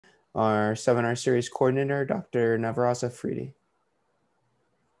our seminar series coordinator, Dr. Navras Aafreedi.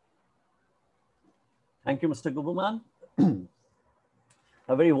 Thank you, Mr. Gubuman.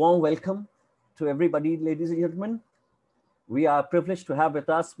 A very warm welcome to everybody, ladies and gentlemen. We are privileged to have with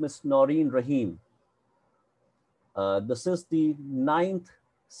us Ms. Naureen Rahim. This is the 9th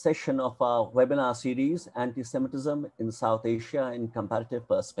session of our webinar series, Anti-Semitism in South Asia in Comparative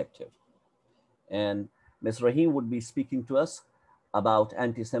Perspective. And Ms. Rahim would be speaking to us about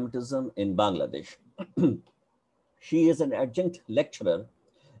anti-Semitism in Bangladesh. She is an adjunct lecturer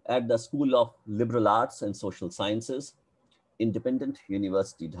at the School of Liberal Arts and Social Sciences, Independent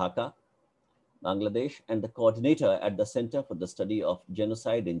University, Dhaka, Bangladesh, and the coordinator at the Center for the Study of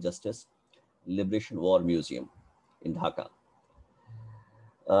Genocide, Injustice, Liberation War Museum in Dhaka.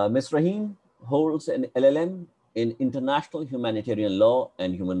 Ms. Rahim holds an LLM in International Humanitarian Law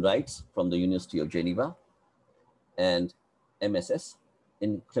and Human Rights from the University of Geneva and MSS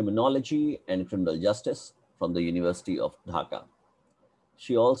in Criminology and Criminal Justice from the University of Dhaka.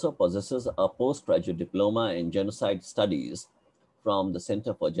 She also possesses a postgraduate diploma in Genocide Studies from the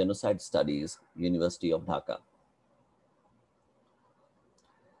Center for Genocide Studies, University of Dhaka.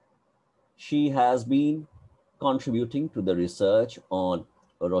 She has been contributing to the research on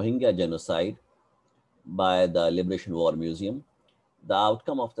Rohingya genocide by the Liberation War Museum. The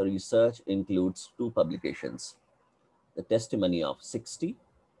outcome of the research includes 2 publications, The Testimony of 60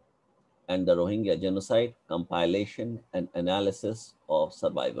 and the Rohingya Genocide, Compilation and Analysis of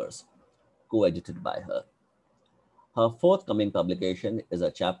Survivors, co-edited by her. Her forthcoming publication is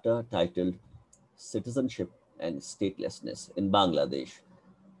a chapter titled Citizenship and Statelessness in Bangladesh.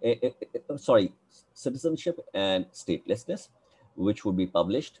 Citizenship and Statelessness, which would be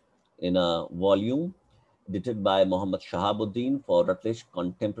published in a volume edited by Muhammad Shahabuddin for Routledge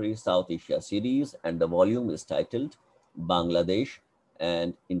Contemporary South Asia series, and the volume is titled Bangladesh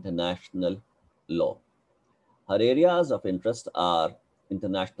and International Law. Her areas of interest are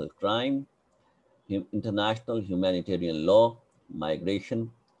international crime, international humanitarian law,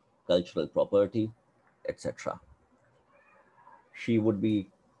 migration, cultural property, etc. She would be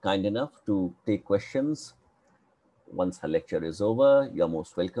kind enough to take questions once her lecture is over. You're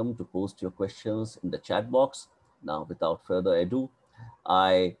most welcome to post your questions in the chat box. Now, without further ado,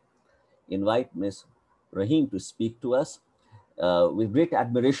 I invite Ms. Rahim to speak to us with great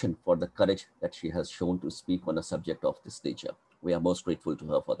admiration for the courage that she has shown to speak on a subject of this nature. We are most grateful to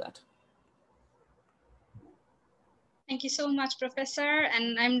her for that. Thank you so much, Professor.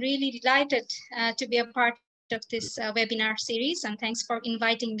 And I'm really delighted to be a part of this webinar series. And thanks for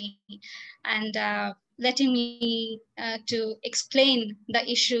inviting me and letting me to explain the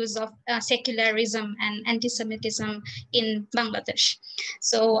issues of secularism and anti-Semitism in Bangladesh.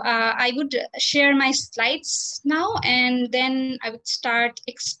 So I would share my slides now, and then I would start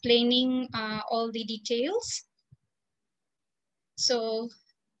explaining all the details. So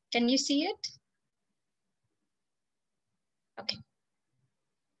can you see it? Okay.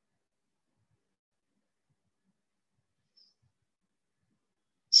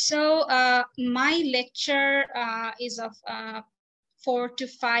 So my lecture is of 4 to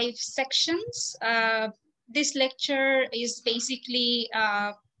 5 sections. This lecture is basically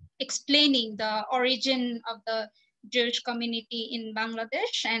explaining the origin of the Jewish community in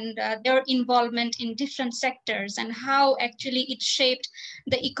Bangladesh and their involvement in different sectors and how actually it shaped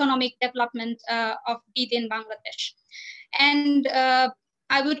the economic development of within Bangladesh. And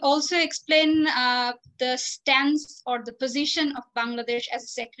I would also explain the stance or the position of Bangladesh as a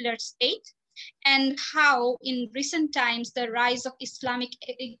secular state and how in recent times the rise of Islamic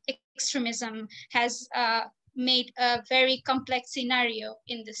extremism has made a very complex scenario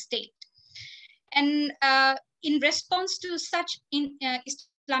in the state. And in response to such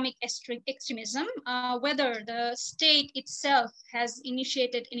Islamic extremism, whether the state itself has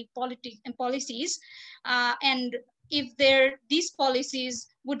initiated any policies and if these policies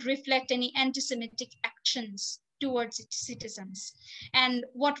would reflect any anti-Semitic actions towards its citizens, and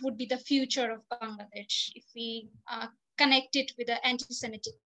what would be the future of Bangladesh if we connect it with the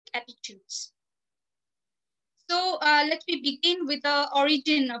anti-Semitic attitudes. So let me begin with the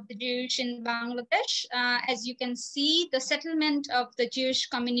origin of the Jewish in Bangladesh. As you can see, the settlement of the Jewish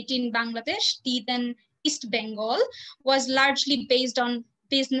community in Bangladesh, the then East Bengal, was largely based on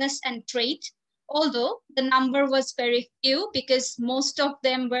business and trade, although the number was very few because most of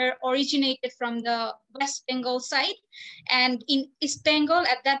them were originated from the West Bengal side. And in East Bengal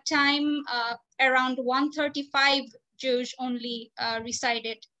at that time, around 135 Jews only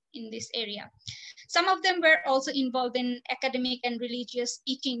resided in this area. Some of them were also involved in academic and religious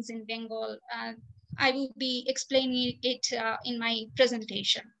teachings in Bengal. I will be explaining it in my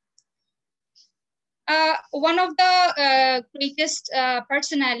presentation. One of the greatest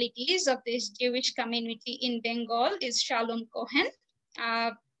personalities of this Jewish community in Bengal is Shalom Cohen.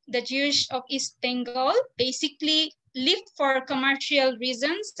 The Jewish of East Bengal basically lived for commercial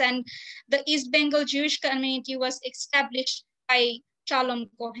reasons, and the East Bengal Jewish community was established by Shalom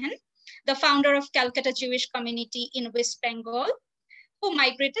Cohen, the founder of Calcutta Jewish community in West Bengal, who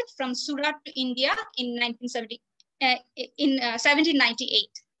migrated from Surat to India in 1798.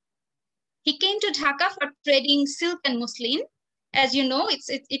 He came to Dhaka for trading silk and muslin. As you know,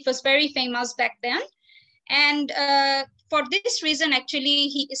 it was very famous back then. And for this reason, actually,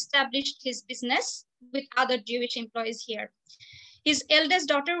 he established his business with other Jewish employees here. His eldest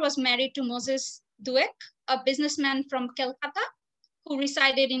daughter was married to Moses Duek, a businessman from Calcutta, who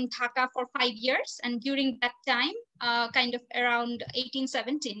resided in Dhaka for 5 years. And during that time, kind of around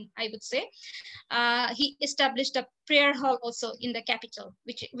 1817, I would say, he established a prayer hall also in the capital,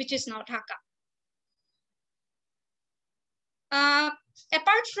 which is now Dhaka.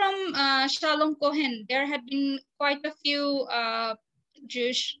 Apart from Shalom Cohen, there had been quite a few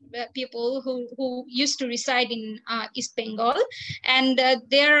Jewish people who used to reside in East Bengal. And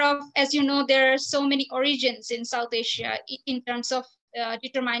as you know, there are so many origins in South Asia in terms of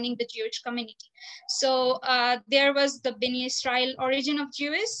determining the Jewish community. So there was the Beni Israel origin of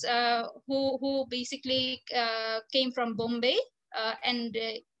Jews who basically came from Bombay and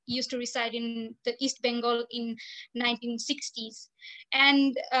used to reside in the East Bengal in 1960s.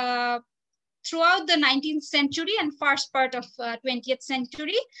 And throughout the 19th century and first part of 20th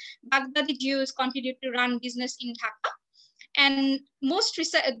century, Baghdadi Jews continued to run business in Dhaka. And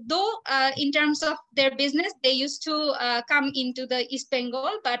though in terms of their business, they used to come into the East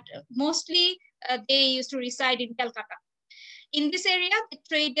Bengal, but mostly they used to reside in Calcutta. In this area, they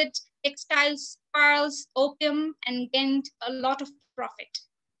traded textiles, pearls, opium, and gained a lot of profit.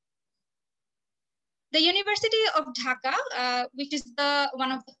 The University of Dhaka, which is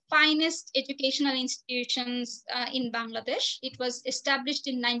one of the finest educational institutions in Bangladesh, it was established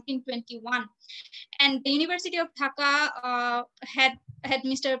in 1921. And the University of Dhaka had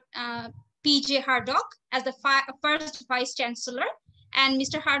Mr. P.J. Hardock as the first Vice Chancellor. And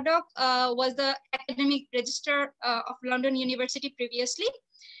Mr. Hardock was the academic registrar of London University previously,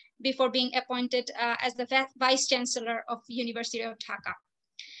 before being appointed as the Vice Chancellor of University of Dhaka.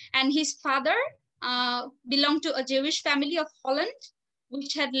 And his father belonged to a Jewish family of Holland,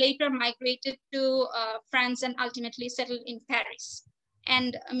 which had later migrated to France and ultimately settled in Paris.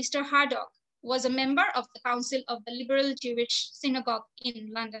 And Mr. Hardock was a member of the Council of the Liberal Jewish Synagogue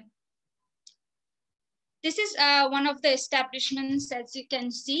in London. This is one of the establishments, as you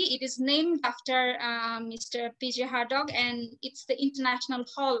can see. It is named after Mr. P.J. Hardock, and it's the International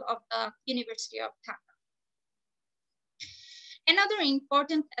Hall of the University of Dhaka. Another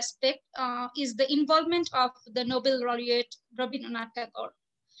important aspect is the involvement of the Nobel laureate Rabindranath Tagore.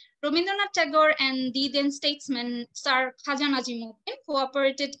 Rabindranath Tagore and the then statesman Sir Khaja Nazimuddin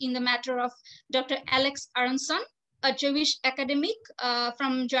cooperated in the matter of Dr. Alex Aronson, a Jewish academic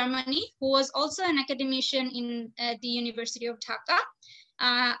from Germany, who was also an academician in the University of Dhaka.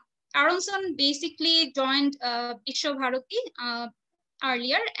 Aronson basically joined Vishwa Bharati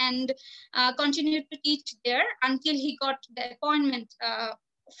earlier and continued to teach there until he got the appointment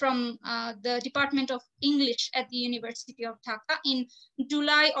from the Department of English at the University of Dhaka in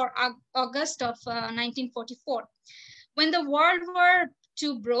July or August of 1944. When the World War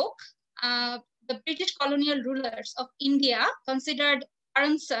II broke, the British colonial rulers of India considered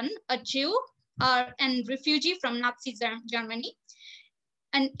Aronson a Jew and refugee from Nazi Germany,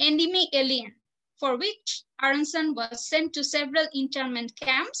 an enemy alien, for which Aronson was sent to several internment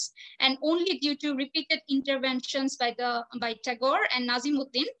camps, and only due to repeated interventions by Tagore and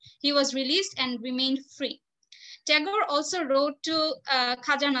Nazimuddin, he was released and remained free. Tagore also wrote to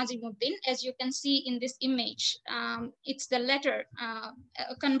Khaja Nazimuddin, as you can see in this image. It's the letter,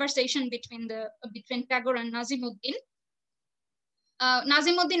 a conversation between Tagore and Nazimuddin.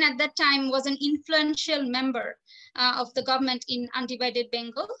 Nazimuddin at that time was an influential member of the government in undivided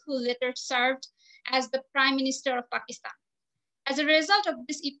Bengal, who later served as the Prime Minister of Pakistan. As a result of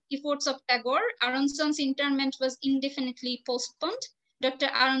these efforts of Tagore, Aronson's internment was indefinitely postponed.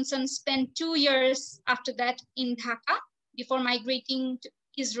 Dr. Aronson spent 2 years after that in Dhaka before migrating to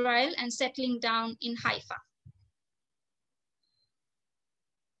Israel and settling down in Haifa.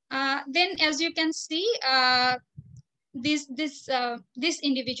 Then, as you can see, this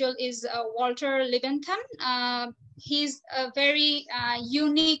individual is Walter Leventhal. He's a very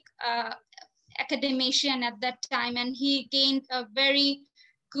unique academician at that time, and he gained a very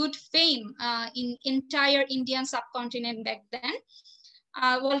good fame in entire Indian subcontinent back then.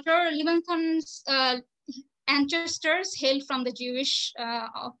 Walter Leventhon's ancestors hailed from the Jewish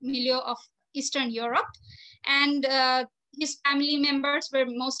milieu of Eastern Europe, and his family members were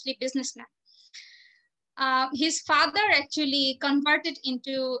mostly businessmen. His father actually converted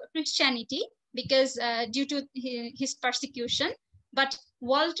into Christianity because due to his persecution, but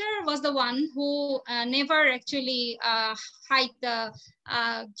Walter was the one who never actually hid the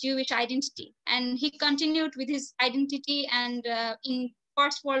Jewish identity, and he continued with his identity. And in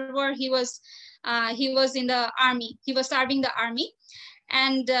First World War, he was in the army. He was serving the army,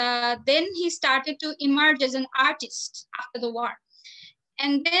 and then he started to emerge as an artist after the war.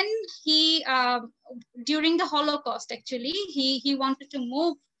 And then he, during the Holocaust, actually, he wanted to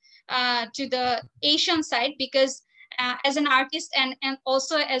move to the Asian side because as an artist and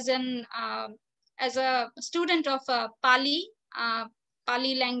also as a student of Pali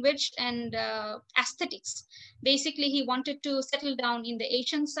language and aesthetics. Basically, he wanted to settle down in the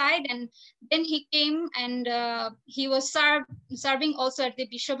Asian side, and then he came and he was serving also at the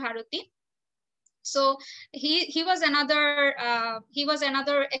Bishwabharati. So he was another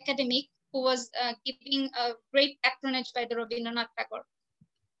academic who was keeping a great patronage by the Rabindranath Tagore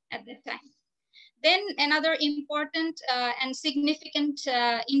at that time. Then another important and significant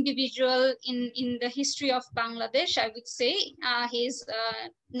individual in the history of Bangladesh, I would say, he is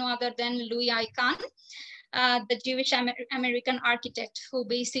no other than Louis I. Kahn, the Jewish American architect who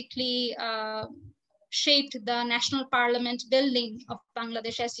basically shaped the National Parliament building of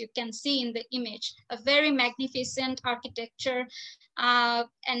Bangladesh, as you can see in the image. A very magnificent architecture,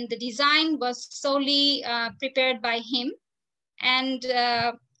 and the design was solely prepared by him. And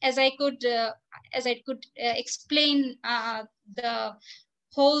as I could explain the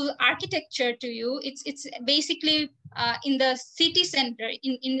whole architecture to you, it's basically in the city center,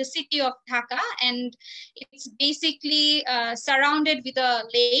 in the city of Dhaka, and it's basically surrounded with a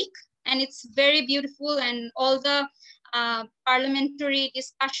lake, and it's very beautiful, and all the parliamentary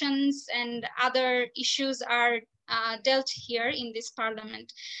discussions and other issues are dealt here in this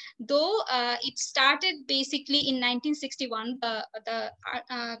parliament. Though it started basically in 1961, the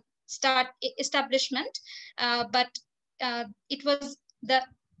establishment, but it was the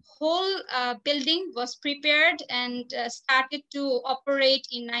whole building was prepared and started to operate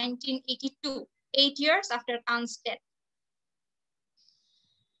in 1982, 8 years after Khan's death.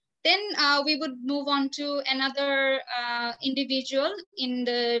 Then we would move on to another individual in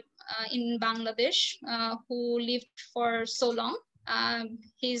Bangladesh who lived for so long.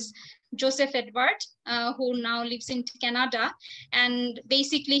 He's Joseph Edward, who now lives in Canada. And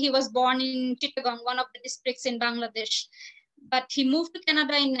basically he was born in Chittagong, one of the districts in Bangladesh, but he moved to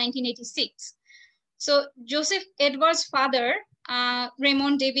Canada in 1986. So Joseph Edward's father,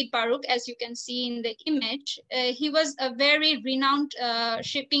 Raymond David Baruch, as you can see in the image, he was a very renowned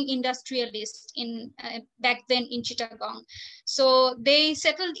shipping industrialist back then in Chittagong. So they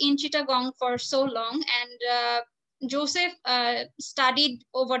settled in Chittagong for so long, and Joseph studied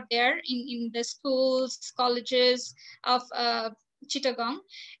over there in the schools, colleges of Chittagong,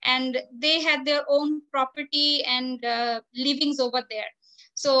 and they had their own property and livings over there.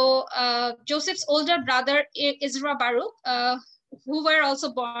 So Joseph's older brother, Ezra Baruch, who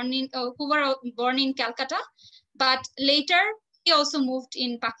were born in Calcutta, but later he also moved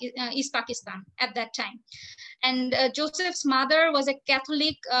in East Pakistan at that time. And Joseph's mother was a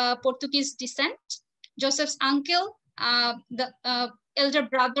Catholic Portuguese descent. Joseph's uncle, the elder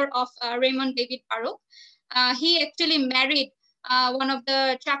brother of Raymond David Baruch, he actually married one of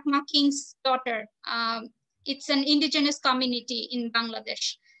the Chakma king's daughter. It's an indigenous community in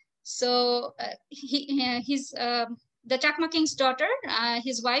Bangladesh. So the Chakma king's daughter,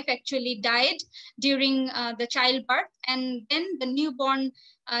 his wife actually died during the childbirth, and then the newborn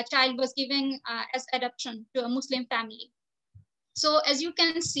child was given as adoption to a Muslim family. So as you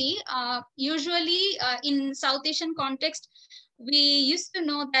can see, usually in South Asian context, we used to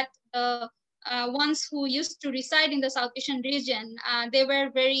know that the ones who used to reside in the South Asian region,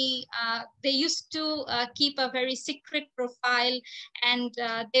 they used to keep a very secret profile, and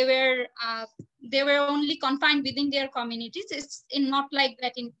they were only confined within their communities. It's not like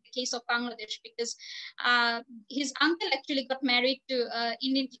that in the case of Bangladesh, because his uncle actually got married to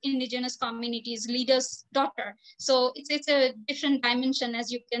indigenous communities leader's daughter. So it's a different dimension,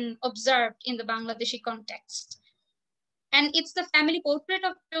 as you can observe in the Bangladeshi context. And it's the family portrait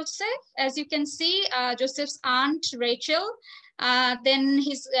of Joseph. As you can see, Joseph's aunt, Rachel, then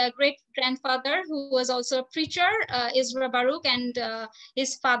his great-grandfather, who was also a preacher, Ezra Baruch, and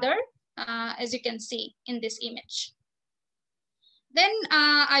his father, as you can see in this image. Then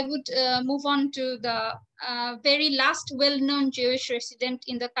I would move on to the very last well-known Jewish resident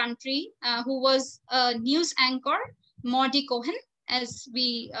in the country, who was a news anchor, Modi Cohen, as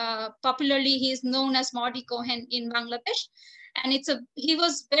we popularly, he is known as Modi Cohen in Bangladesh. And he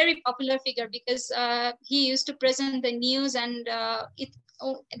was very popular figure because he used to present the news, and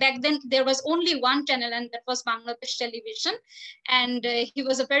back then there was only one channel, and that was Bangladesh television. And he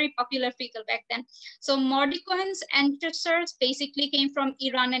was a very popular figure back then. So Modi Cohen's ancestors basically came from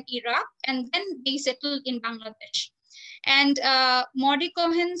Iran and Iraq, and then they settled in Bangladesh. And Modi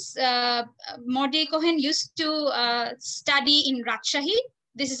Cohen used to study in Rajshahi.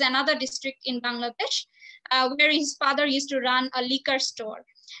 This is another district in Bangladesh, where his father used to run a liquor store.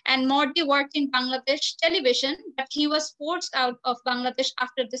 And Modi worked in Bangladesh television, but he was forced out of Bangladesh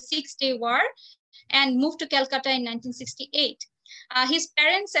after the 6-day war and moved to Calcutta in 1968. His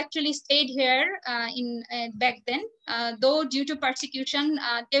parents actually stayed here back then, though due to persecution,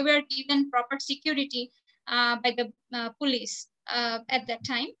 they were given proper security by the police at that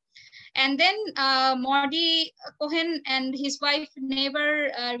time. And then Modi Cohen and his wife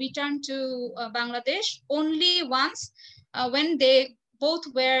never returned to Bangladesh, only once when they both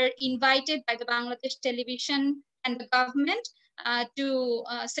were invited by the Bangladesh television and the government to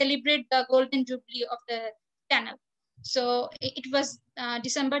celebrate the Golden Jubilee of the channel. So it was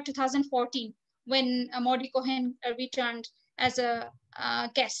December 2014 when Modi Cohen returned as a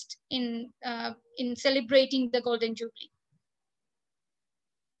guest in celebrating the Golden Jubilee.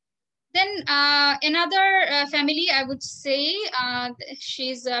 Then another family, I would say,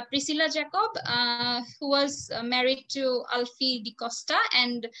 she's Priscilla Jacob, who was married to Alfie Di Costa,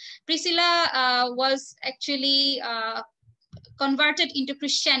 and Priscilla was actually converted into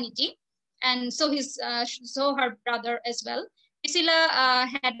Christianity, and so her brother as well. Priscilla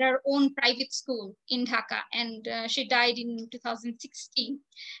had her own private school in Dhaka, and she died in 2016.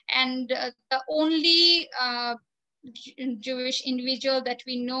 And the only Jewish individual that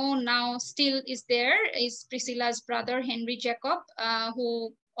we know now still is there is Priscilla's brother, Henry Jacob,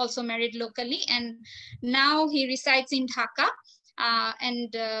 who also married locally, and now he resides in Dhaka.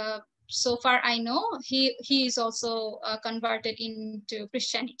 And so far I know, he is also converted into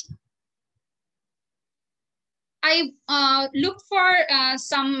Christianity. I looked for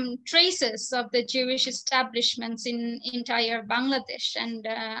some traces of the Jewish establishments in entire Bangladesh, and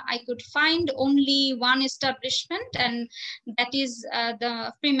I could find only one establishment, and that is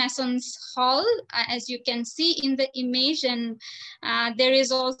the Freemasons Hall, as you can see in the image. And there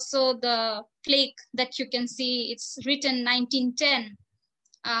is also the plaque that you can see, it's written 1910.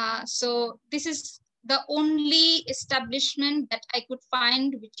 So this is the only establishment that I could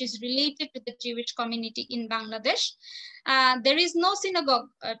find which is related to the Jewish community in Bangladesh. There is no synagogue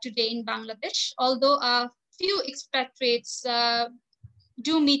today in Bangladesh, although a few expatriates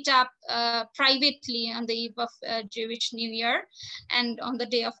do meet up privately on the eve of Jewish New Year and on the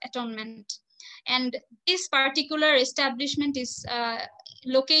Day of Atonement. And this particular establishment is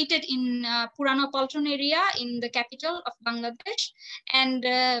located in Purano Palton area in the capital of Bangladesh. And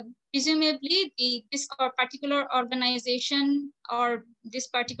presumably this particular organization or this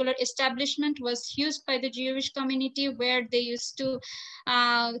particular establishment was used by the Jewish community, where they used to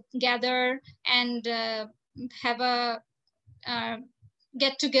gather and have a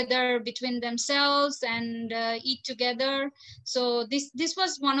get together between themselves and eat together. So this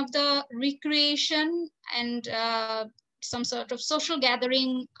was one of the recreation and some sort of social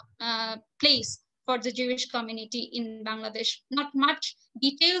gathering place for the Jewish community in Bangladesh. Not much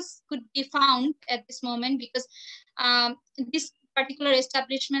details could be found at this moment because this particular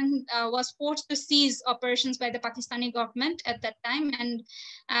establishment was forced to cease operations by the Pakistani government at that time. And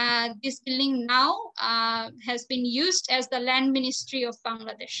this building now has been used as the Land Ministry of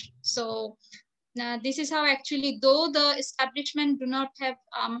Bangladesh. So this is how actually, though the establishment do not have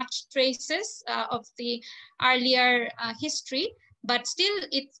much traces of the earlier history, but still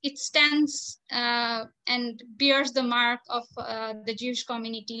it stands and bears the mark of the Jewish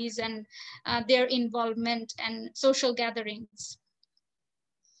communities and their involvement and social gatherings.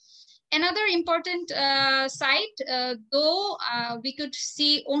 Another important site, though we could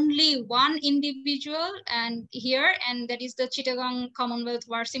see only one individual and here, and that is the Chittagong Commonwealth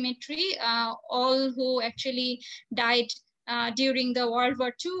War Cemetery. All who actually died during the World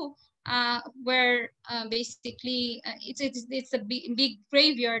War II were basically, it's a big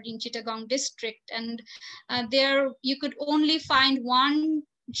graveyard in Chittagong district, and there you could only find one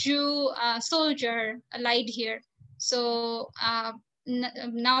Jew soldier laid here. So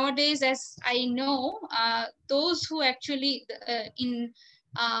nowadays, as I know, those who actually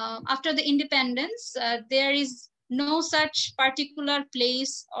after the independence, there is no such particular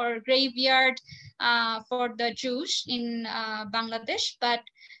place or graveyard for the Jews in Bangladesh, but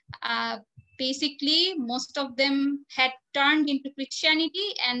basically most of them had turned into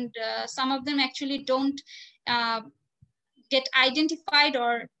Christianity, and some of them actually don't get identified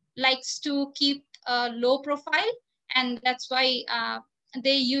or likes to keep a low profile, and that's why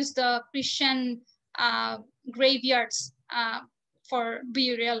they use the Christian graveyards for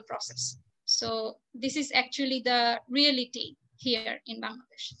burial process. So this is actually the reality here in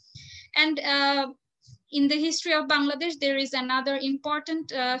Bangladesh. And in the history of Bangladesh, there is another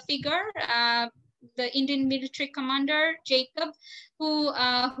important figure, the Indian military commander, Jacob, who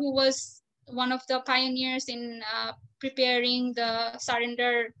was one of the pioneers in preparing the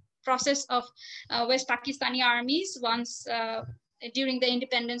surrender process of West Pakistani armies once during the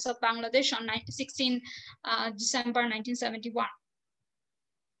independence of Bangladesh on 16 December 1971.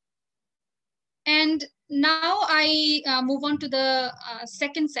 And now I move on to the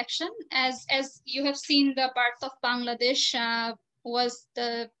second section. As you have seen, the birth of Bangladesh was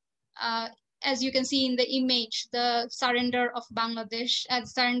the, as you can see in the image, the surrender of Bangladesh,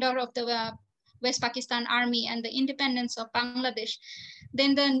 surrender of the West Pakistan Army and the independence of Bangladesh.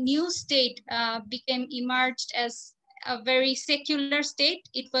 Then the new state emerged as a very secular state.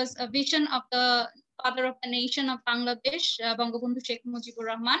 It was a vision of the father of the nation of Bangladesh, Bangabandhu Sheikh Mujibur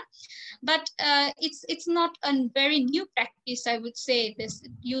Rahman. But it's not a very new practice, I would say, this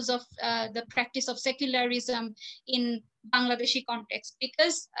use of the practice of secularism in Bangladeshi context,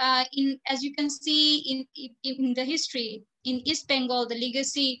 because as you can see in the history, in East Bengal, the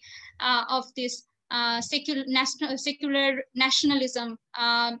legacy of this secular nationalism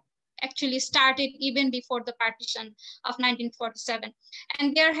actually started even before the partition of 1947.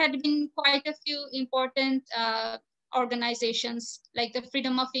 And there had been quite a few important organizations like the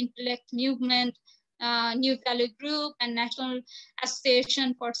Freedom of Intellect Movement, New Value Group, and National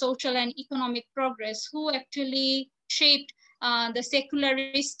Association for Social and Economic Progress, who actually shaped the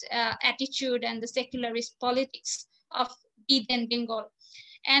secularist attitude and the secularist politics of then Bengal.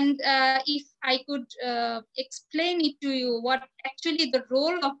 And if I could explain it to you, what actually the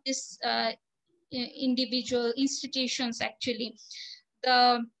role of this individual institutions actually,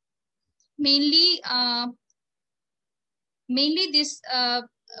 mainly this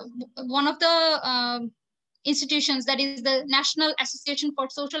one of the institutions, that is the National Association for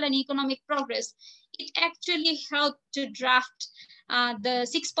Social and Economic Progress, it actually helped to draft the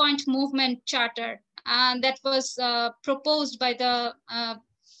 6-point movement charter that was proposed by the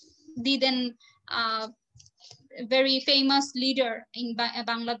then very famous leader in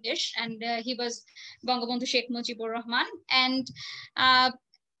Bangladesh, and he was Bangabandhu Sheikh Mujibur Rahman. And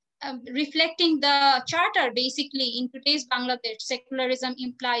reflecting the charter, basically in today's Bangladesh, secularism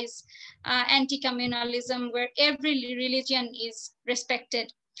implies anti-communalism, where every religion is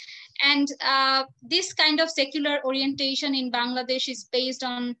respected. And this kind of secular orientation in Bangladesh is based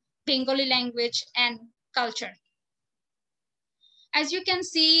on Bengali language and culture. As you can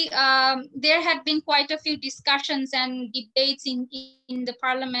see, there had been quite a few discussions and debates in the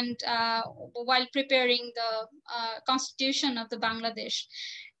parliament while preparing the constitution of the Bangladesh.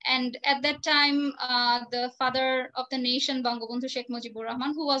 And at that time, the father of the nation, Bangabandhu Sheikh Mujibur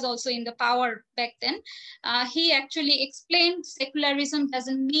Rahman, who was also in the power back then, he actually explained secularism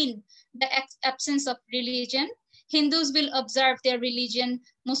doesn't mean the absence of religion. Hindus will observe their religion,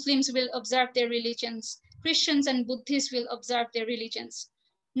 Muslims will observe their religions, Christians and Buddhists will observe their religions.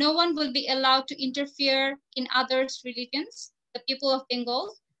 No one will be allowed to interfere in others' religions. The people of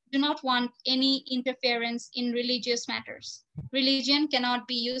Bengal do not want any interference in religious matters. Religion cannot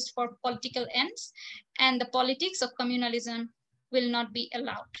be used for political ends, and the politics of communalism will not be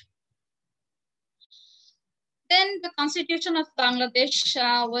allowed. Then the Constitution of Bangladesh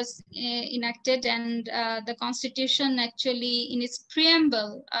was enacted, and the Constitution actually, in its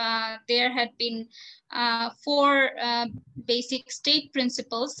preamble, there had been 4 basic state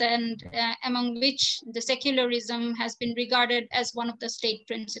principles, and among which the secularism has been regarded as one of the state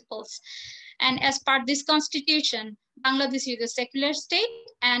principles. And as part of this Constitution, Bangladesh is a secular state,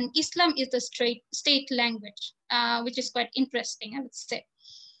 and Islam is the state language, which is quite interesting, I would say.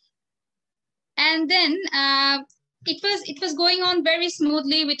 And then it was going on very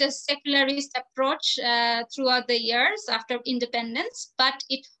smoothly with a secularist approach throughout the years after independence, but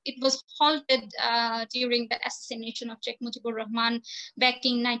it was halted during the assassination of Sheikh Mujibur Rahman back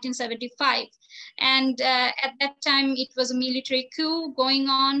in 1975. And at that time, it was a military coup going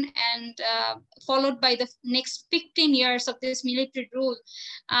on, and followed by the next 15 years of this military rule,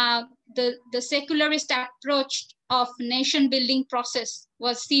 the secularist approach of nation building process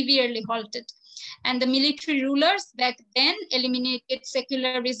was severely halted. And the military rulers back then eliminated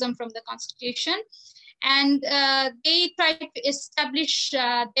secularism from the constitution. And they tried to establish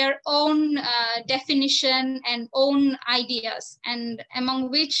their own definition and own ideas, and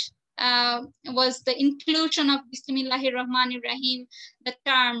among which was the inclusion of Bismillahir Rahmanir Rahim, the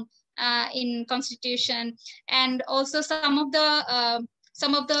term in constitution, and also some of the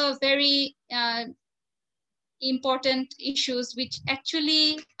very important issues which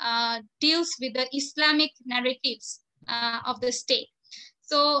actually deals with the Islamic narratives of the state.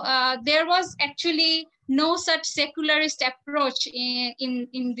 So there was actually no such secularist approach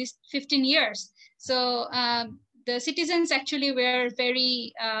in these 15 years. So the citizens actually were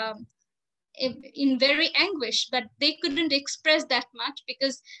very in very anguish, but they couldn't express that much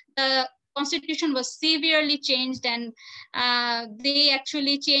because the constitution was severely changed, and they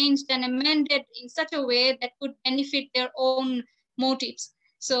actually changed and amended in such a way that could benefit their own motives.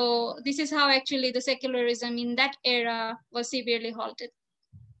 So this is how actually the secularism in that era was severely halted.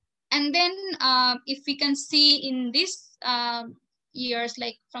 And then if we can see in these years,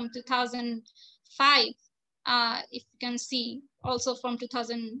 like from 2005, if you can see also from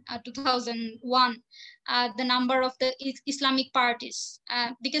 2001, the number of the Islamic parties,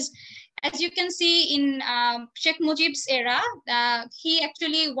 because as you can see in Sheikh Mujib's era, he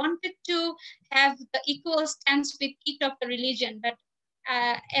actually wanted to have the equal stance with each of the religion, but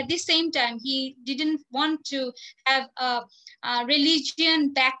at the same time, he didn't want to have a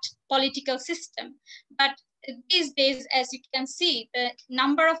religion-backed political system. But these days, as you can see, the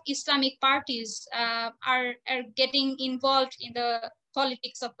number of Islamic parties are getting involved in the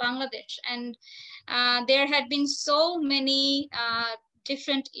politics of Bangladesh. And there had been so many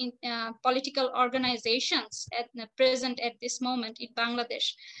different political organizations present at this moment in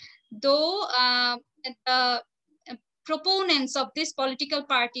Bangladesh. Though the proponents of these political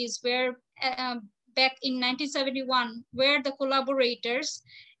parties were back in 1971 were the collaborators,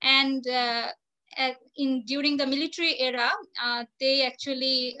 and during the military era, they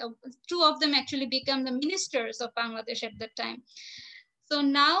actually, two of them actually became the ministers of Bangladesh at that time. So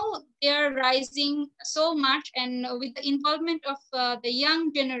now they are rising so much, and with the involvement of the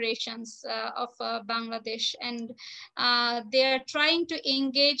young generations of Bangladesh, and they are trying to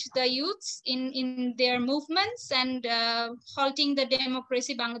engage the youths in their movements and halting the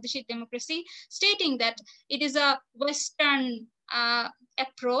democracy, Bangladeshi democracy, stating that it is a Western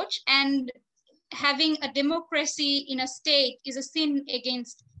approach, and having a democracy in a state is a sin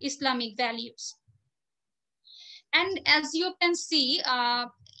against Islamic values. And as you can see,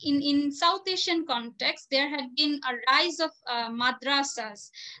 in South Asian context, there had been a rise of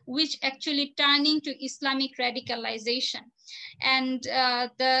madrasas, which actually turning to Islamic radicalization. And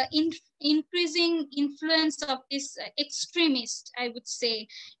the increasing influence of this extremist, I would say,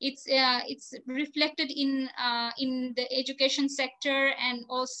 it's reflected in the education sector and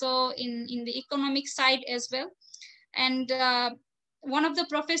also in the economic side as well. And one of the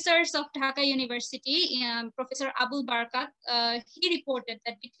professors of Dhaka University, Professor Abul Barkat, he reported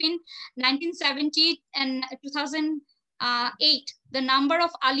that between 1970 and 2008, the number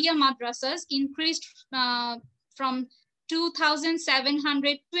of Aliyah madrasas increased from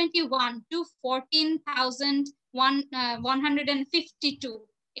 2,721 to 14,152.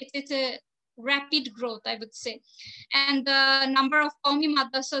 It's a rapid growth, I would say. And the number of Qawmi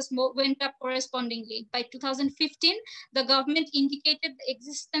madrasas went up correspondingly. By 2015, the government indicated the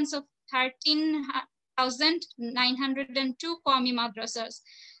existence of 13,902 Qawmi madrasas.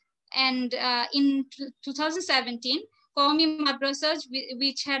 And in 2017, Qawmi madrasas,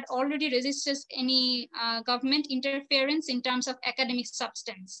 which had already resisted any government interference in terms of academic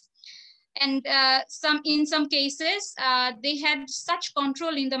substance. And in some cases, they had such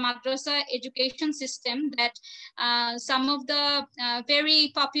control in the madrasa education system that some of the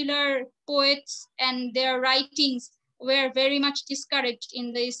very popular poets and their writings were very much discouraged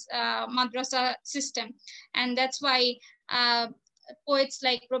in this madrasa system. And that's why poets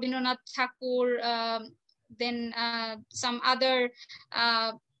like Rabindranath Tagore, then some other,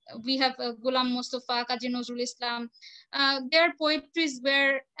 we have Ghulam Mustafa, Kazi Nazrul Islam, their poetries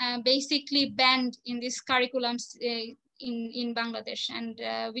were basically banned in these curriculums in Bangladesh, and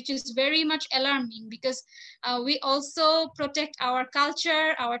which is very much alarming, because we also protect our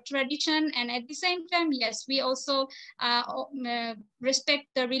culture, our tradition, and at the same time, yes, we also respect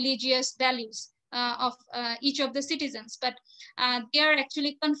the religious values of each of the citizens, but they are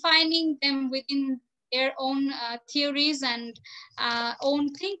actually confining them within their own theories and own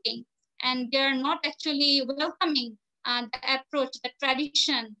thinking, and they are not actually welcoming the approach, the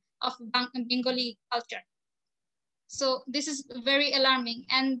tradition of Bengali culture. So this is very alarming.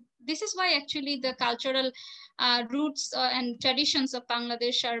 And this is why actually the cultural roots and traditions of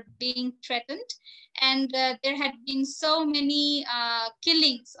Bangladesh are being threatened. And there had been so many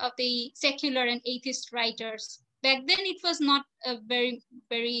killings of the secular and atheist writers. Back then, it was not a very,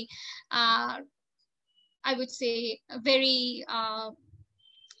 very, I would say, a very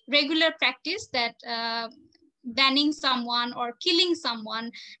regular practice that banning someone or killing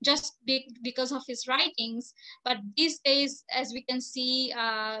someone just because of his writings. But these days, as we can see,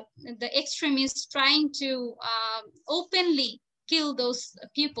 the extremists trying to openly kill those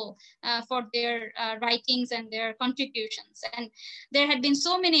people for their writings and their contributions. And there had been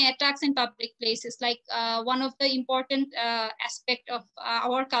so many attacks in public places. Like one of the important aspect of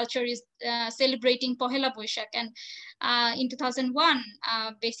our culture is celebrating Pohela Boishakh. And in 2001,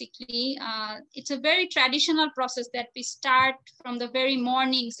 basically, it's a very traditional process that we start from the very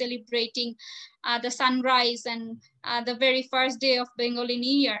morning, celebrating the sunrise and the very first day of Bengali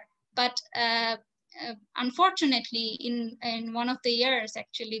New Year. But unfortunately, in one of the years,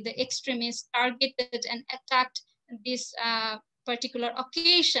 actually, the extremists targeted and attacked this particular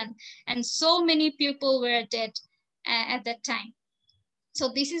occasion, and so many people were dead at that time. So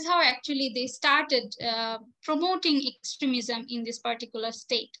this is how actually they started promoting extremism in this particular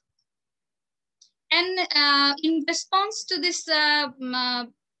state. And in response to this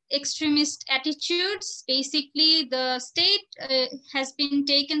extremist attitudes, basically the state has been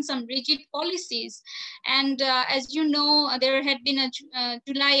taken some rigid policies. And as you know, there had been a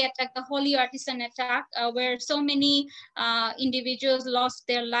July attack, the Holy Artisan attack, where so many individuals lost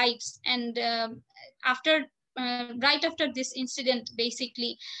their lives. And right after this incident,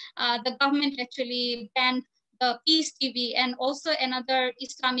 basically, the government actually banned the Peace TV and also another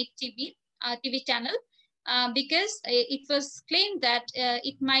Islamic TV channel, because it was claimed that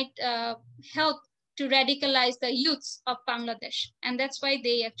it might help to radicalize the youths of Bangladesh. And that's why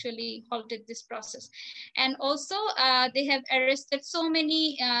they actually halted this process. And also they have arrested so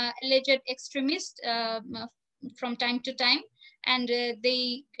many alleged extremists from time to time. And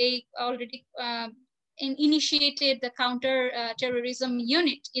they already initiated the counter-terrorism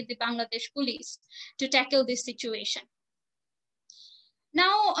unit in the Bangladesh police to tackle this situation.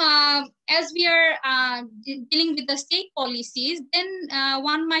 Now, as we are dealing with the state policies, then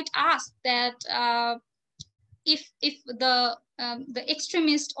one might ask that if the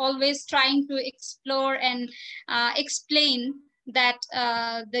extremists always trying to explore and explain that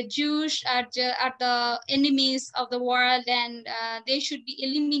the Jews are the enemies of the world and they should be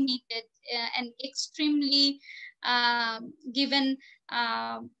eliminated and extremely given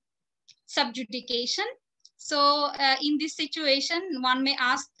subjugation. So in this situation, one may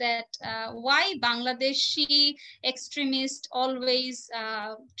ask that why Bangladeshi extremists always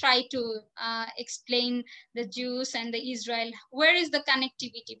try to explain the Jews and the Israel. Where is the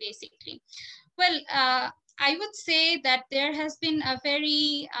connectivity, basically? Well, I would say that there has been a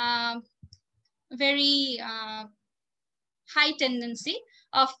very, very high tendency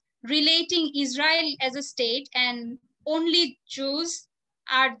of relating Israel as a state and only Jews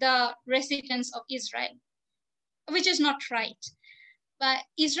are the residents of Israel, which is not right. But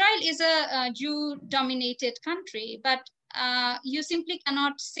Israel is a Jew-dominated country, but you simply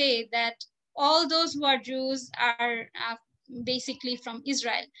cannot say that all those who are Jews are basically from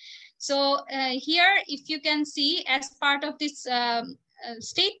Israel. So here, if you can see, as part of this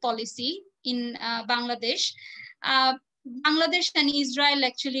state policy in Bangladesh, Bangladesh and Israel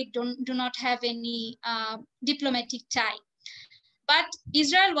actually do not have any diplomatic tie. But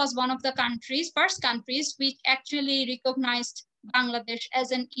Israel was one of the countries, first countries, which actually recognized Bangladesh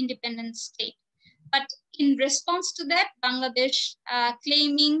as an independent state. But in response to that, Bangladesh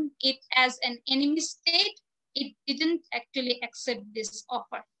claiming it as an enemy state, it didn't actually accept this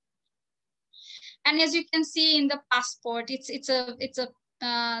offer. And as you can see in the passport, it's a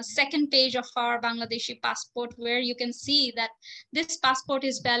second page of our Bangladeshi passport, where you can see that this passport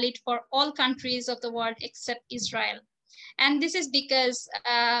is valid for all countries of the world except Israel. And this is because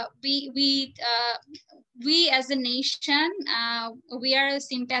we as a nation, we are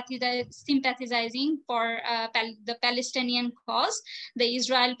sympathizing for the Palestinian cause, the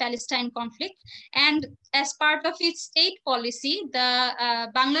Israel-Palestine conflict. And as part of its state policy, the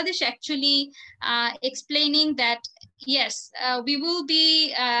Bangladesh actually explaining that, yes, we will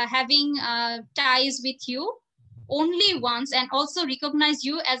be having ties with you only once, and also recognize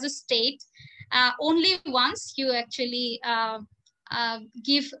you as a state only once you actually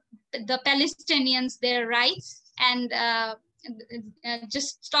give the Palestinians their rights and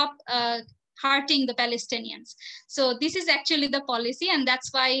just stop hurting the Palestinians. So this is actually the policy, and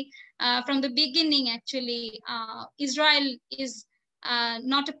that's why from the beginning, actually, Israel is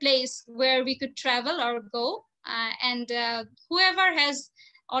not a place where we could travel or go. And whoever has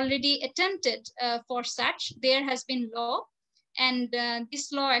already attempted for such, there has been law. And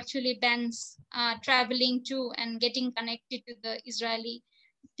this law actually bans traveling to and getting connected to the Israeli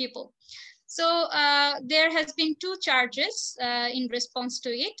people. So there has been 2 charges in response to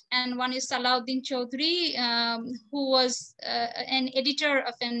it. And one is Salahuddin Chaudhry, who was an editor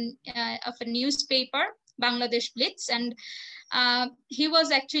of a newspaper, Bangladesh Blitz. And he was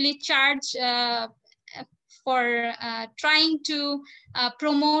actually charged for trying to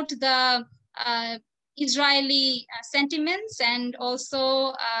promote the Israeli sentiments, and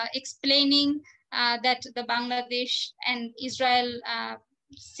also explaining that the Bangladesh and Israel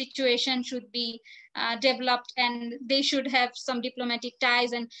situation should be developed, and they should have some diplomatic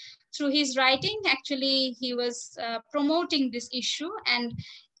ties. And through his writing, actually, he was promoting this issue. And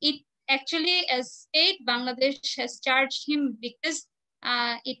it actually, as state, Bangladesh has charged him because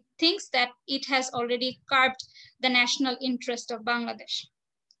it thinks that it has already curbed the national interest of Bangladesh.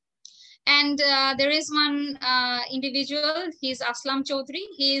 And there is one individual, he's Aslam Chaudhry.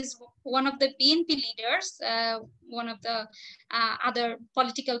 He is one of the BNP leaders, one of the other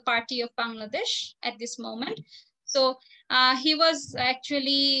political party of Bangladesh at this moment. So he was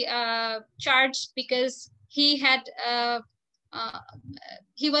actually charged because he had,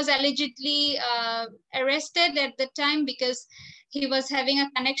 he was allegedly arrested at the time because he was having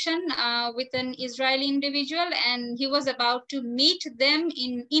a connection with an Israeli individual, and he was about to meet them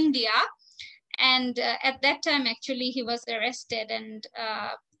in India. And at that time, actually, he was arrested, and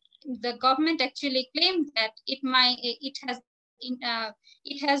the government actually claimed that it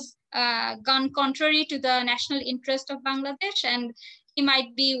has gone contrary to the national interest of Bangladesh, and he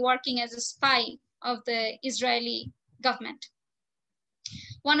might be working as a spy of the Israeli government.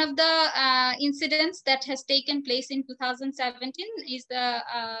 One of the incidents that has taken place in 2017 is the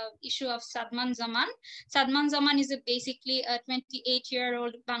issue of Sadman Zaman. Sadman Zaman is basically a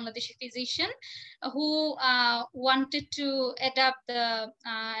 28-year-old Bangladeshi physician who wanted to adopt the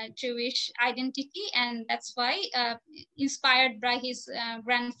Jewish identity, and that's why, inspired by his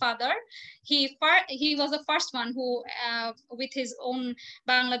grandfather, he was the first one who, with his own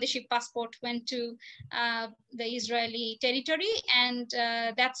Bangladeshi passport, went to the Israeli territory, and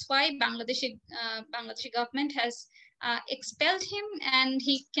that's why Bangladeshi government has expelled him, and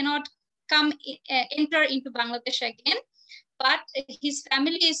he cannot enter into Bangladesh again. But his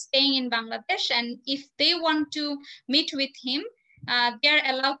family is staying in Bangladesh, and if they want to meet with him, they're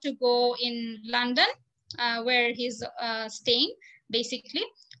allowed to go in London, where he's staying, basically.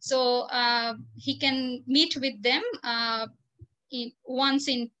 So he can meet with them once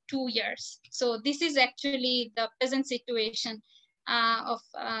in 2 years. So this is actually the present situation of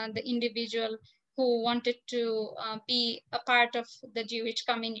the individual who wanted to be a part of the Jewish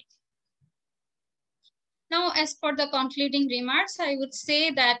community. Now, as for the concluding remarks, I would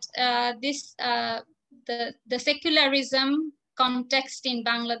say that the secularism context in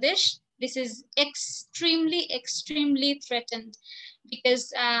Bangladesh, this is extremely, extremely threatened,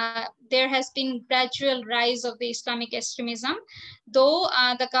 because there has been gradual rise of the Islamic extremism, though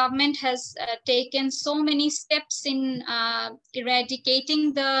the government has taken so many steps in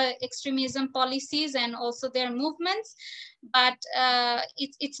eradicating the extremism policies and also their movements, but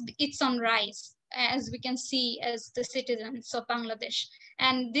it's on rise, as we can see as the citizens of Bangladesh.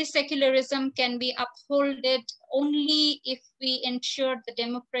 And this secularism can be upheld only if we ensure the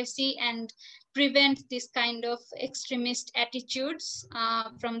democracy and prevent this kind of extremist attitudes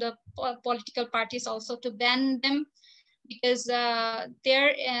from the political parties, also to ban them, because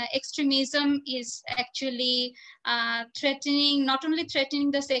their extremism is actually threatening, not only threatening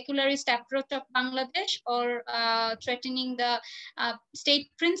the secularist approach of Bangladesh, or threatening the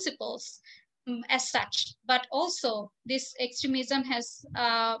state principles as such, but also this extremism has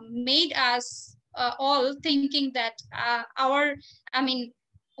made us all thinking that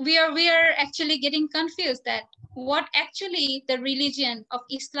we are actually getting confused that what actually the religion of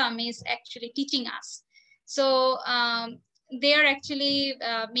Islam is actually teaching us. So they are actually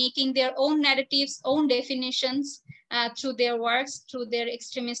making their own narratives, own definitions through their works, through their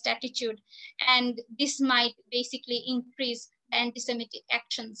extremist attitude. And this might basically increase anti-Semitic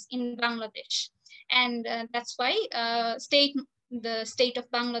actions in Bangladesh. And that's why the state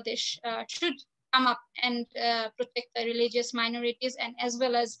of Bangladesh should come up and protect the religious minorities, and as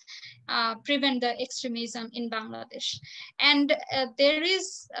well as prevent the extremism in Bangladesh. And there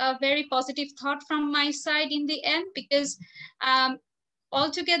is a very positive thought from my side in the end, because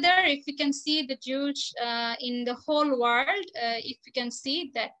altogether, if we can see the Jews in the whole world, if we can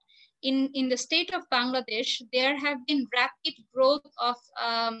see that in the state of Bangladesh, there have been rapid growth of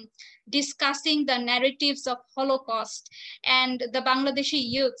discussing the narratives of Holocaust, and the Bangladeshi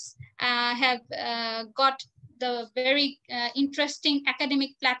youths have got the very interesting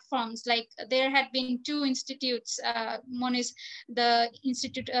academic platforms. Like there had been two institutes. One is the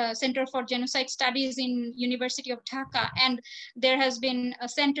Center for Genocide Studies in University of Dhaka, and there has been a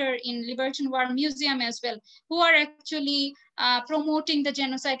center in Liberation War Museum as well, who are actually promoting the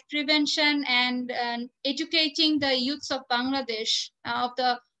genocide prevention and educating the youths of Bangladesh of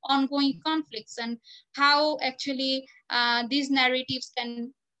the ongoing conflicts and how actually these narratives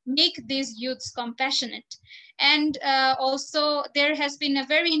can make these youths compassionate. And also there has been a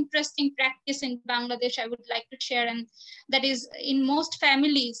very interesting practice in Bangladesh I would like to share, and that is in most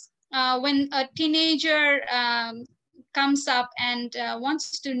families, when a teenager comes up and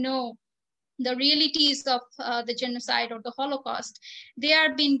wants to know the realities of the genocide or the Holocaust, they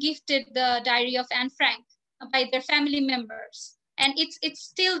are being gifted the diary of Anne Frank by their family members. And it's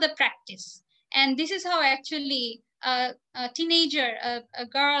still the practice. And this is how actually a teenager, a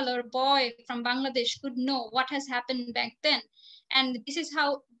girl or boy from Bangladesh could know what has happened back then. And this is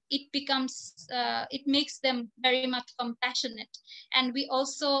how it becomes, it makes them very much compassionate. And we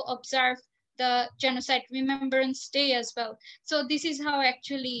also observe the Genocide Remembrance Day as well. So this is how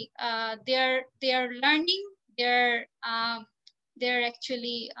actually they're learning, they're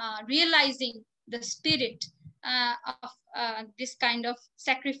actually realizing the spirit of this kind of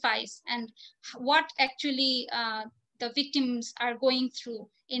sacrifice and what actually the victims are going through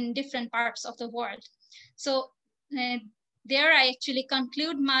in different parts of the world. So there I actually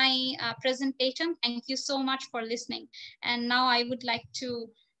conclude my presentation. Thank you so much for listening. And now I would like to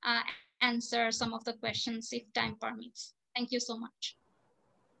answer some of the questions if time permits. Thank you so much.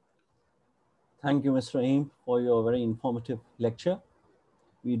 Thank you, Ms. Rahim, for your very informative lecture.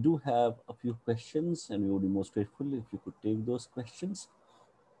 We do have a few questions and we would be most grateful if you could take those questions.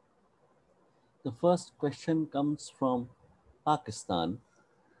 The first question comes from Pakistan,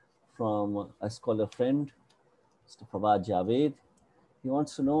 from a scholar friend, Mr. Fawad Javed. He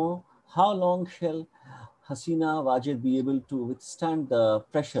wants to know, how long shall Hasina Wajid be able to withstand the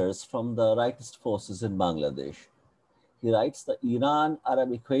pressures from the rightist forces in Bangladesh? He writes, the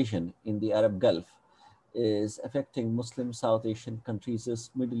Iran-Arab equation in the Arab Gulf is affecting Muslim South Asian countries'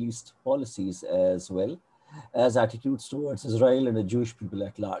 Middle East policies as well as attitudes towards Israel and the Jewish people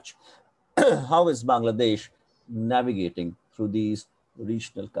at large. How is Bangladesh navigating through these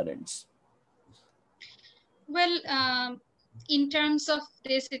regional currents? Well, in terms of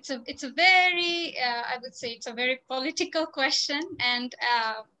this, it's a very, I would say it's a very political question, and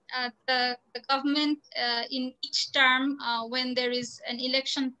the government in each term, when there is an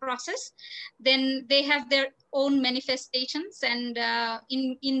election process, then they have their own manifestations, and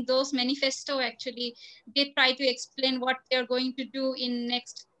in those manifesto actually they try to explain what they're going to do in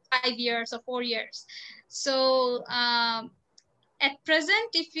next 5 years or 4 years. So at present,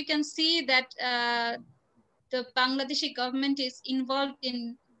 if you can see that the Bangladeshi government is involved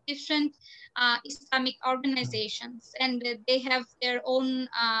in different Islamic organizations, and they have their own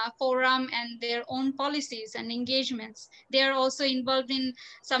forum and their own policies and engagements. They are also involved in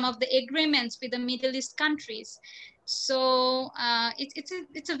some of the agreements with the Middle East countries. So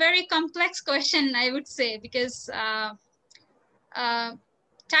it's a very complex question, I would say, because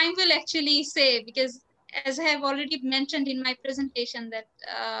time will actually say, because as I have already mentioned in my presentation, that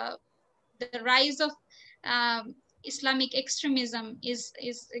the rise of Islamic extremism is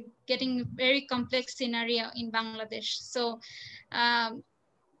getting very complex scenario in Bangladesh. So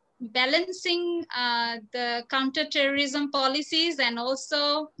balancing the counterterrorism policies and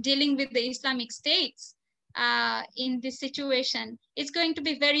also dealing with the Islamic states in this situation, it's going to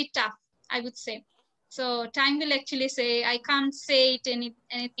be very tough, I would say. So time will actually say, I can't say it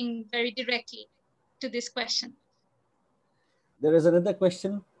anything very directly to this question. There is another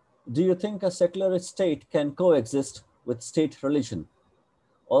question. Do you think a secular state can coexist with state religion?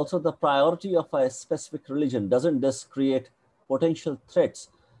 Also, the priority of a specific religion, doesn't this create potential threats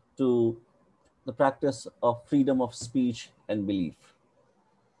to the practice of freedom of speech and belief?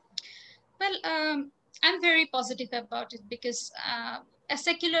 Well, I'm very positive about it, because a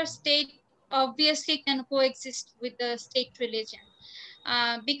secular state obviously can coexist with the state religion.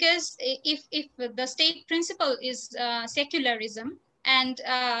 Because if the state principle is secularism, and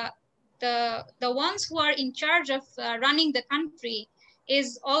the ones who are in charge of running the country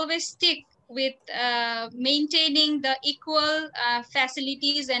is always stick with maintaining the equal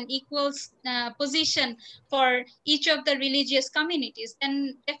facilities and equal position for each of the religious communities,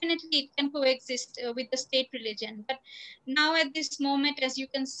 then definitely it can coexist with the state religion. But now at this moment, as you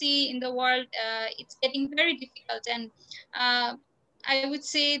can see in the world, it's getting very difficult. And I would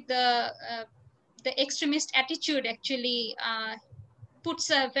say the extremist attitude actually puts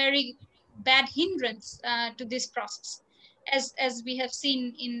a very bad hindrance to this process, as we have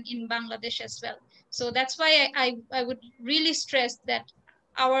seen in Bangladesh as well. So that's why I would really stress that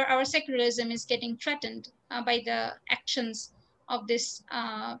our secularism is getting threatened by the actions of this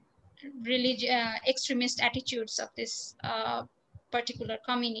extremist attitudes of this particular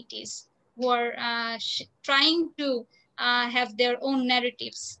communities who are trying to have their own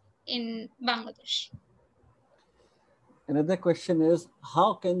narratives in Bangladesh. Another question is,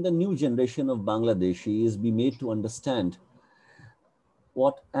 how can the new generation of Bangladeshis be made to understand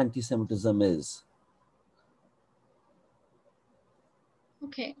what anti-Semitism is?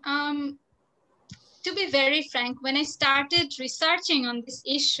 Okay. To be very frank, when I started researching on this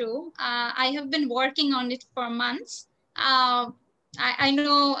issue, I have been working on it for months. I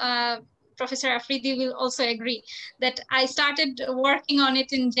know Professor Aafreedi will also agree that I started working on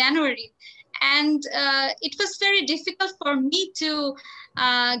it in January. And it was very difficult for me to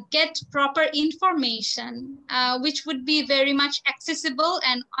get proper information, which would be very much accessible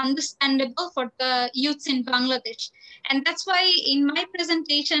and understandable for the youths in Bangladesh. And that's why in my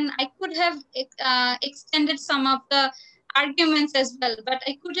presentation, I could have extended some of the arguments as well, but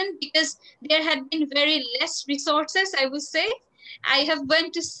I couldn't because there had been very less resources, I would say. I have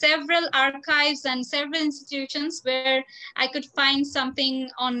went to several archives and several institutions where I could find something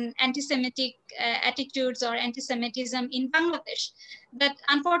on anti-Semitic attitudes or anti-Semitism in Bangladesh. But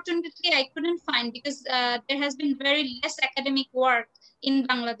unfortunately, I couldn't find because there has been very less academic work in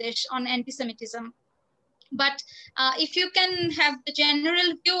Bangladesh on anti-Semitism. But if you can have the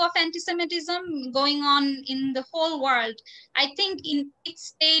general view of anti-Semitism going on in the whole world, I think in each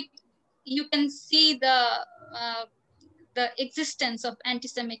state you can see the existence of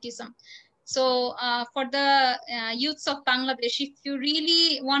anti-Semitism. So for the youths of Bangladesh, if you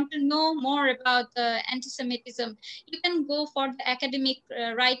really want to know more about the anti-Semitism, you can go for the academic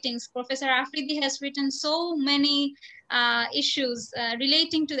writings. Professor Aafreedi has written so many issues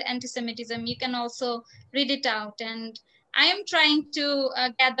relating to the anti-Semitism. You can also read it out. And I am trying to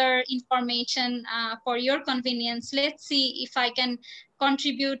gather information for your convenience. Let's see if I can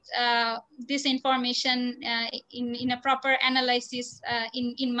contribute this information in a proper analysis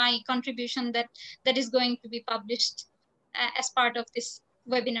in my contribution that is going to be published as part of this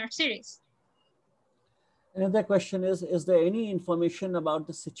webinar series. Another question is there any information about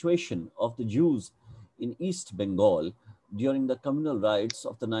the situation of the Jews in East Bengal during the communal riots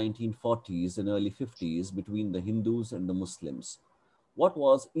of the 1940s and early 50s between the Hindus and the Muslims? What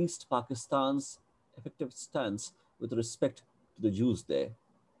was East Pakistan's effective stance with respect to the Jews there?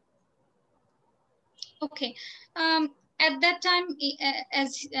 Okay. At that time,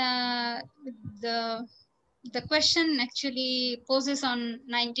 as the question actually poses on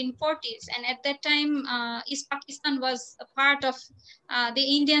 1940s, and at that time, East Pakistan was a part of the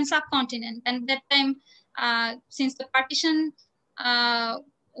Indian subcontinent. And at that time, since the partition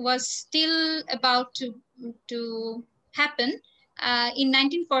was still about to happen, in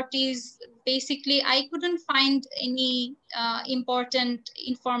 1940s, basically, I couldn't find any important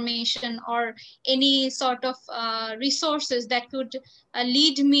information or any sort of resources that could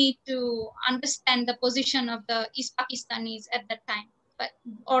lead me to understand the position of the East Pakistanis at that time,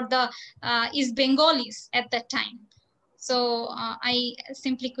 or the East Bengalis at that time. So I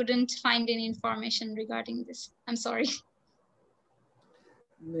simply couldn't find any information regarding this. I'm sorry.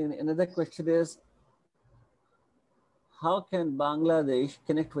 Then another question is, how can Bangladesh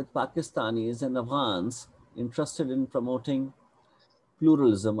connect with Pakistanis and Afghans interested in promoting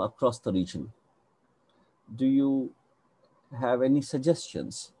pluralism across the region? Do you have any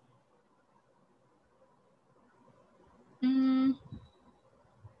suggestions? No,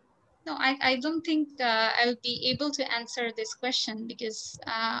 I don't think I'll be able to answer this question because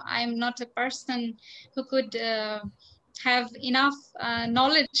I'm not a person who could have enough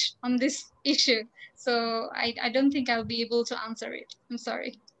knowledge on this issue. So I don't think I'll be able to answer it. I'm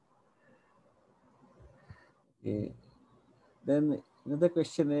sorry. Okay. Then another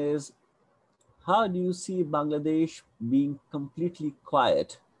question is, how do you see Bangladesh being completely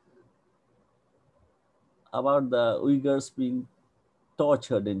quiet about the Uyghurs being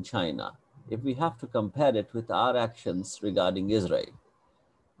tortured in China? If we have to compare it with our actions regarding Israel,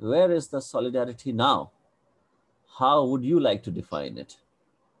 where is the solidarity now? How would you like to define it?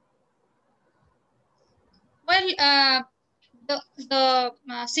 Well, the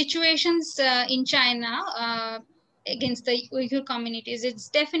situations in China against the Uyghur communities, it's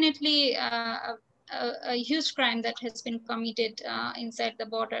definitely a huge crime that has been committed inside the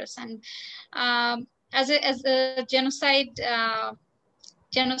borders. And as a genocide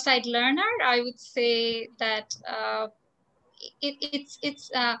learner, I would say that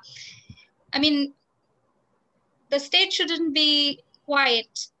I mean, the state shouldn't be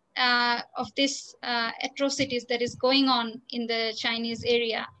quiet of this atrocities that is going on in the Chinese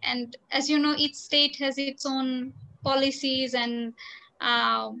area. And as you know, each state has its own policies and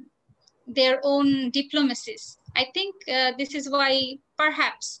their own diplomacies. I think this is why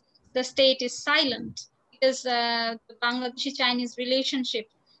perhaps the state is silent, because the Bangladeshi-Chinese relationship,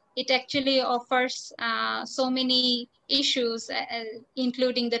 it actually offers so many issues,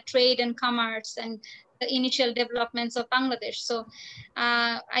 including the trade and commerce and the initial developments of Bangladesh. So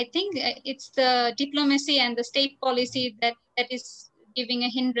I think it's the diplomacy and the state policy that is giving a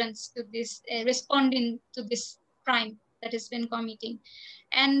hindrance to this, responding to this crime that has been committing.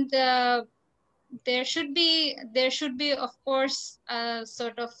 And there should be, of course, a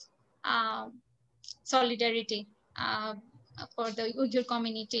sort of solidarity for the Uyghur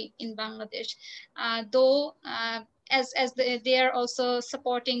community in Bangladesh, though they are also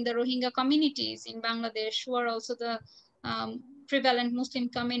supporting the Rohingya communities in Bangladesh, who are also the prevalent Muslim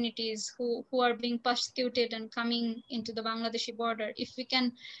communities who are being persecuted and coming into the Bangladeshi border. If we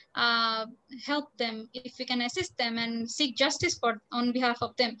can help them, if we can assist them and seek justice on behalf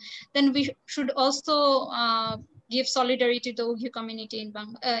of them, then we should also give solidarity to the Uyghur community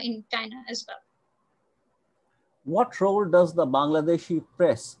in China as well. What role does the Bangladeshi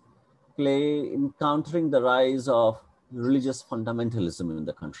press play in countering the rise of religious fundamentalism in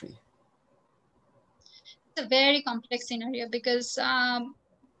the country? It's a very complex scenario because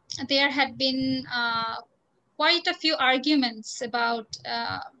there had been quite a few arguments about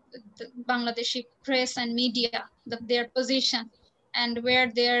the Bangladeshi press and media, their position, and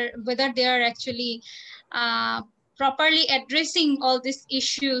whether they are actually properly addressing all these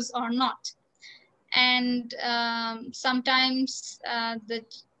issues or not. And sometimes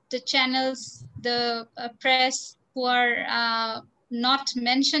the channels, the press who are not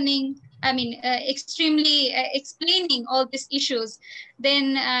mentioning, extremely explaining all these issues,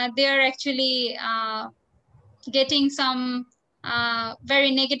 then they are actually getting some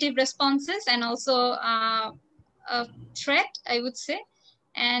very negative responses and also a threat, I would say.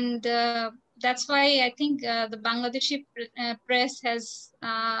 And that's why I think the Bangladeshi press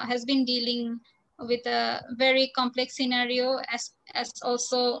has been dealing with a very complex scenario, as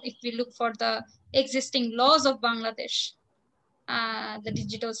also if we look for the existing laws of Bangladesh, the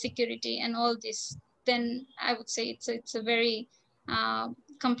digital security and all this, then I would say it's a very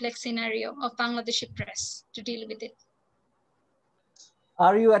complex scenario of Bangladeshi press to deal with it.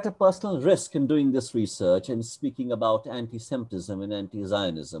 Are you at a personal risk in doing this research and speaking about anti-Semitism and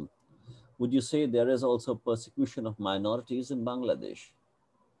anti-Zionism? Would you say there is also persecution of minorities in Bangladesh?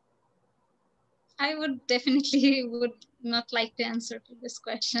 I would definitely not like to answer to this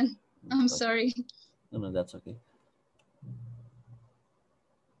question. I'm sorry. No, that's okay.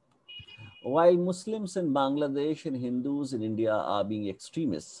 While Muslims in Bangladesh and Hindus in India are being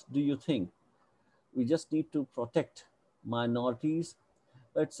extremists, do you think we just need to protect minorities?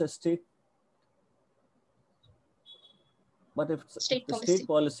 It's a state, but if the state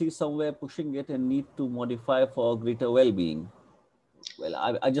policy somewhere pushing it and need to modify for greater well-being. Well,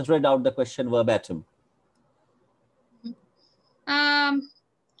 I just read out the question verbatim.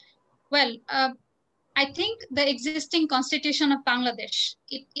 Well, I think the existing constitution of Bangladesh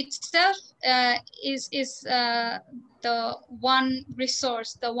itself is the one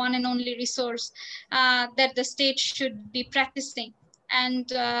resource, the one and only resource that the state should be practicing.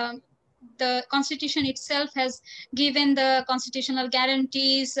 And the constitution itself has given the constitutional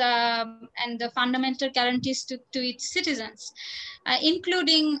guarantees and the fundamental guarantees to its citizens,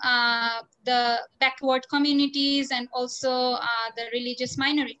 including the backward communities and also the religious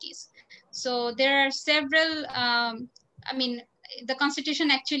minorities. So there are several, the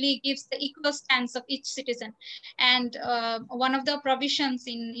constitution actually gives the equal stance of each citizen. And one of the provisions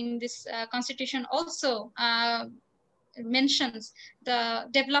in this constitution also mentions the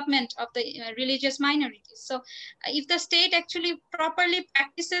development of the religious minorities. So if the state actually properly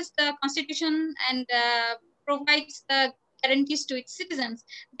practices the constitution and provides the guarantees to its citizens,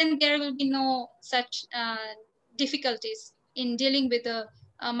 then there will be no such difficulties in dealing with the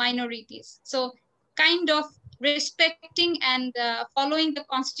minorities. So kind of respecting and following the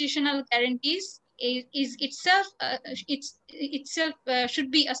constitutional guarantees is itself should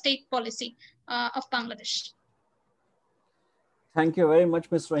be a state policy of Bangladesh. Thank you very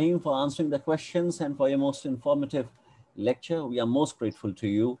much, Ms. Rahim, for answering the questions and for your most informative lecture. We are most grateful to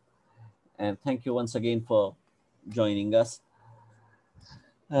you. And thank you once again for joining us.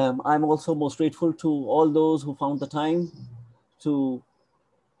 I'm also most grateful to all those who found the time to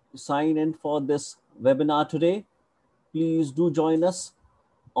sign in for this webinar today. Please do join us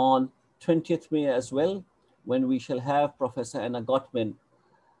on 20th May as well, when we shall have Professor Anna Gottman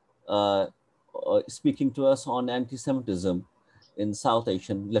speaking to us on anti-Semitism in South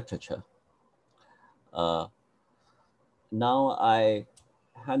Asian literature. Now I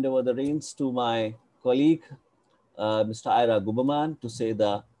hand over the reins to my colleague, Mr. Ira Guberman, to say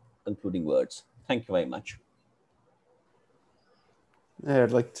the concluding words. Thank you very much.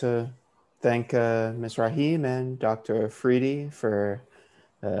 I'd like to thank Ms. Rahim and Dr. Aafreedi for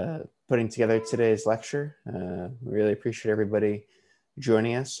putting together today's lecture. We really appreciate everybody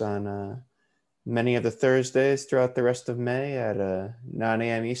joining us on many of the Thursdays throughout the rest of May at 9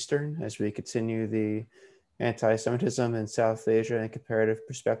 a.m. Eastern as we continue the Anti-Semitism in South Asia and Comparative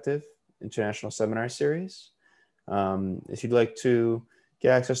Perspective International Seminar Series. If you'd like to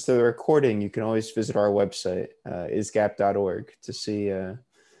get access to the recording, you can always visit our website, isgap.org, to see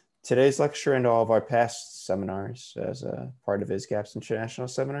today's lecture and all of our past seminars as a part of ISGAP's International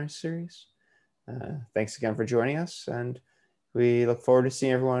Seminar Series. Thanks again for joining us, and we look forward to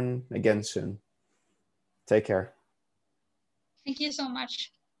seeing everyone again soon. Take care. Thank you so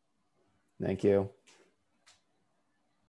much. Thank you.